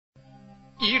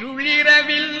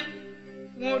இருளிரவில்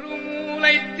ஒரு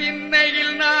மூலை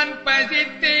திண்ணையில் நான்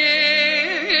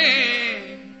பசித்தேன்.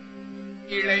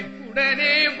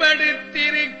 இளைப்புடனே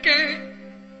படுத்திருக்க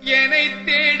என்னை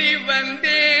தேடி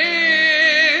வந்தேன்.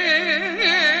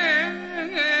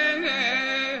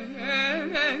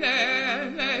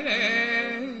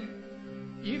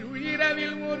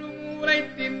 இருளிரவில் ஒரு மூலை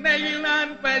திண்ணையில்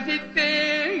நான்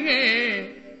பசித்தேன்.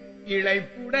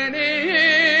 இளைப்புடனே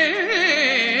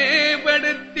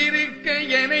படுத்திருக்க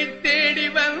என்னை தேடி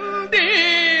வந்தே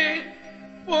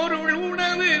பொருள்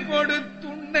உணவு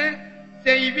கொடுத்துண்ண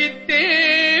செய்வித்தே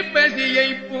பசியை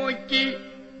போக்கி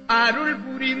அருள்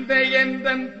புரிந்த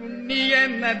எந்தன் புண்ணிய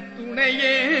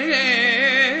நத்துணையே.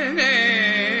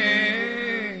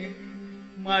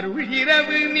 மருள்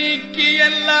இரவு நீக்கி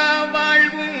எல்லா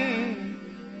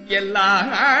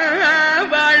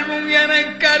வாழ்வும்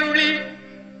எனக்கருளி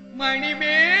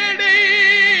மணிமேடை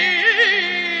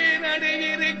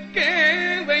நடுகிருக்க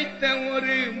வைத்த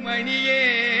ஒரு மணியே.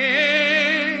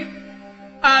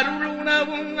 அருள்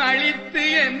உணவும் அளித்து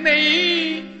என்னை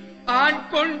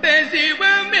ஆட்கொண்ட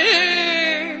சிவமே.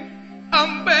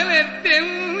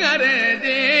 அம்பலத்தின்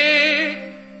அரதே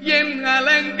என்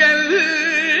அலங்கள்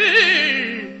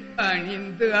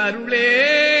அணிந்து அருளே.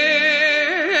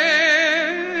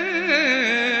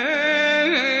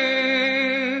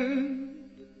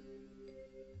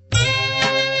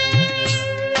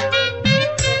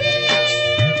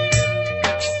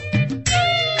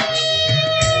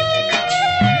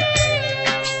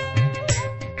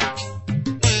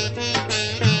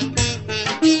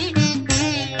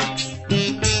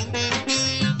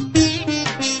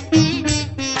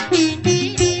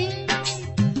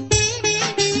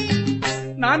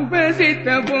 நான் பசித்த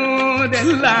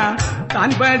போதெல்லாம்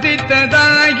தான்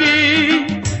பசித்ததாகி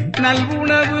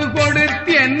நல்வுணவு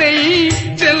கொடுத்து என்னை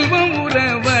செல்வம் உற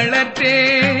வளர்த்தே.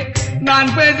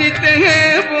 நான் பசித்த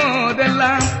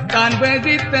போதெல்லாம் தான்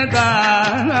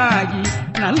பசித்ததாகி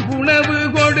நல்வுணவு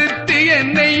கொடுத்து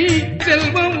என்னை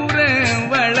செல்வம் உற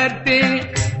வளர்த்தே.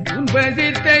 உன்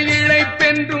பசித்த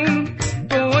இழைப்பென்றும்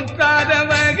தோற்றாத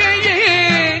வகையே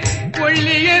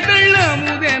கொள்ளியதள்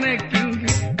அமுதெனக்கு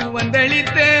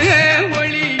வந்தளித்த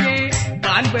ஒளியே.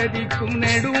 பான்பதிக்கும்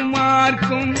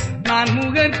நெடுமார்க்கும் நான்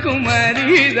முகர்க்கும்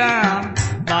அரிதாம்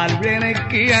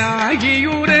வாழ்வெனக்கு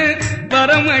ஆகியுற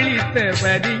வரமளித்த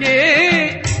பதியே.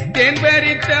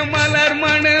 தென்பறித்த மலர்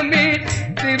மணமே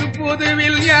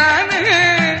திருப்பொதுவில் யான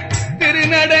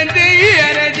திருநடந்தை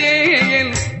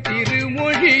அரஜேயல்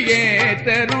திருமொழியே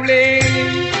தருளே.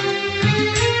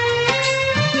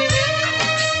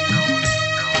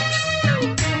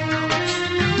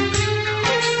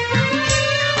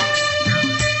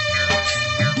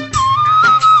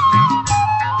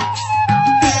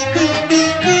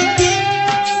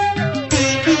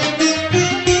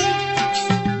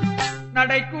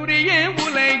 நடைக்குரிய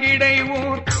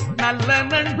உலகிடைவோர் நல்ல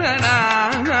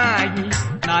நண்பனாகி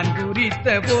நான்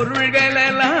குறித்த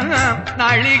பொருள்களெல்லாம்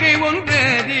நாழிகை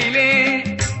ஒன்றதிலே.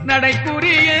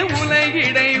 நடைக்குரிய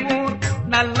உலகிடைவோர்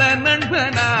நல்ல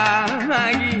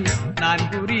நண்பனாகி நான்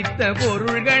குறித்த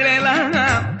பொருள்களெல்லாம்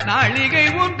நாழிகை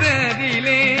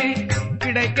ஒன்றதிலே.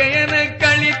 கிடைக்க என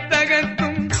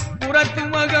கழித்தகத்தும்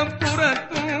புறத்தும்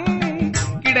அகப்புறத்தும்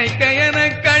கிடைக்க என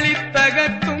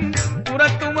கழித்தகத்தும்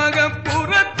புறத்தும்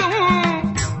அகப்புறத்தும்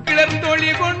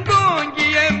கிளர்ந்தொழி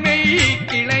கொண்டோங்கிய மெய்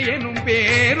கிளையனும்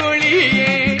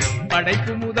பேரொழியே.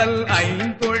 படைப்பு முதல்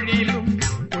ஐந்தொழிலும்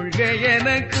கொள்கையென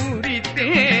குறித்தே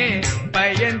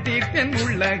பயன் தீர்த்தன்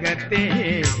உள்ளகத்தே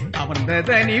அமர்ந்த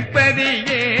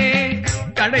தனிப்பதியே.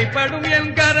 கடைப்படும்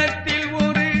என் கரத்தில்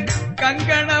ஒரு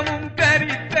கங்கணமும்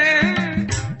கரித்த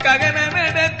ககன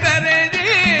நடத்தரதே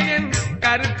என்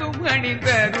கருத்தும்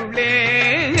அணிந்தருளே.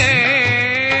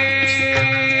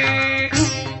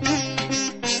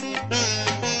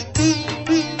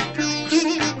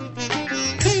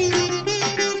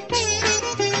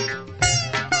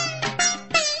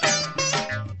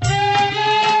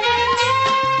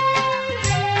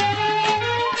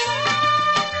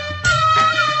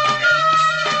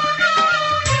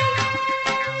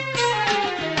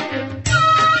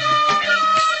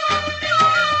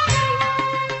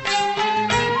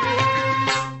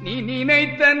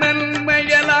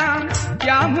 நன்மையலாம்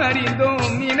யாம்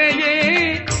அறிந்தோம் நினையே.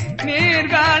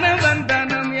 நேர்காண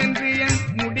வந்தனம் என்று என்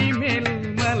முடிமேல்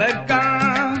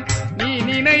மலர்கான். நீ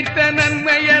நினைத்த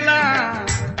நன்மையலாம்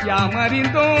யாம்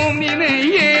அறிந்தோம்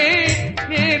நினையே.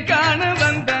 நேர்காண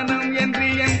வந்தனம் என்று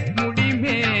என்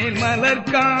முடிமேல்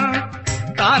மலர்கான்.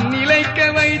 தான்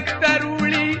நிலைக்க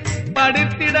வைத்தருளி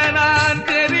படுத்திட நான்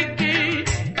தெருக்கி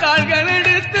தாள்கள்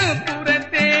எடுத்து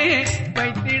புறத்தே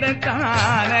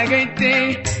வைத்திடத்தான் அகைத்தே.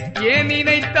 ஏன்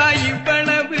நினைத்த நிலைத்தாய்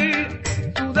இவ்வளவு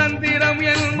சுதந்திரம்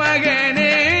என்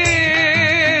மகனே.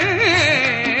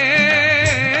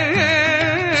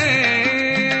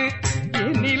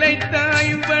 நிலைத்தாய்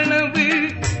இவ்வளவு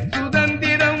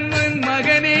சுதந்திரம் என்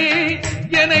மகனே.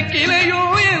 எனக்கிளையோ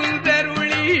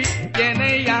என்றருளி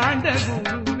என்னை ஆண்ட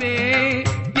குருவே.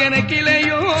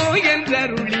 எனக்கிளையோ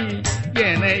என்றருளி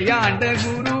என்னை ஆண்ட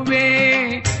குருவே.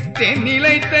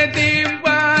 தென்னிலைத்த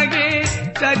தீம்பா